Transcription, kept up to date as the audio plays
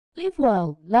Live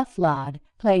well, laugh loud,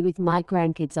 play with my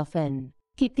grandkids often.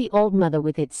 Keep the old mother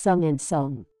with its song and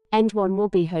song, and one will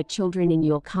be her children in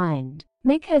your kind.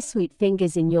 Make her sweet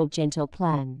fingers in your gentle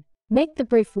plan. Make the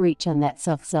breath reach on that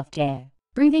soft, soft air,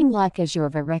 breathing like azure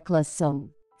of a reckless song.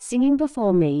 Singing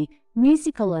before me,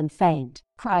 musical and faint,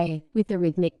 cry with the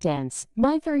rhythmic dance,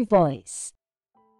 my very voice.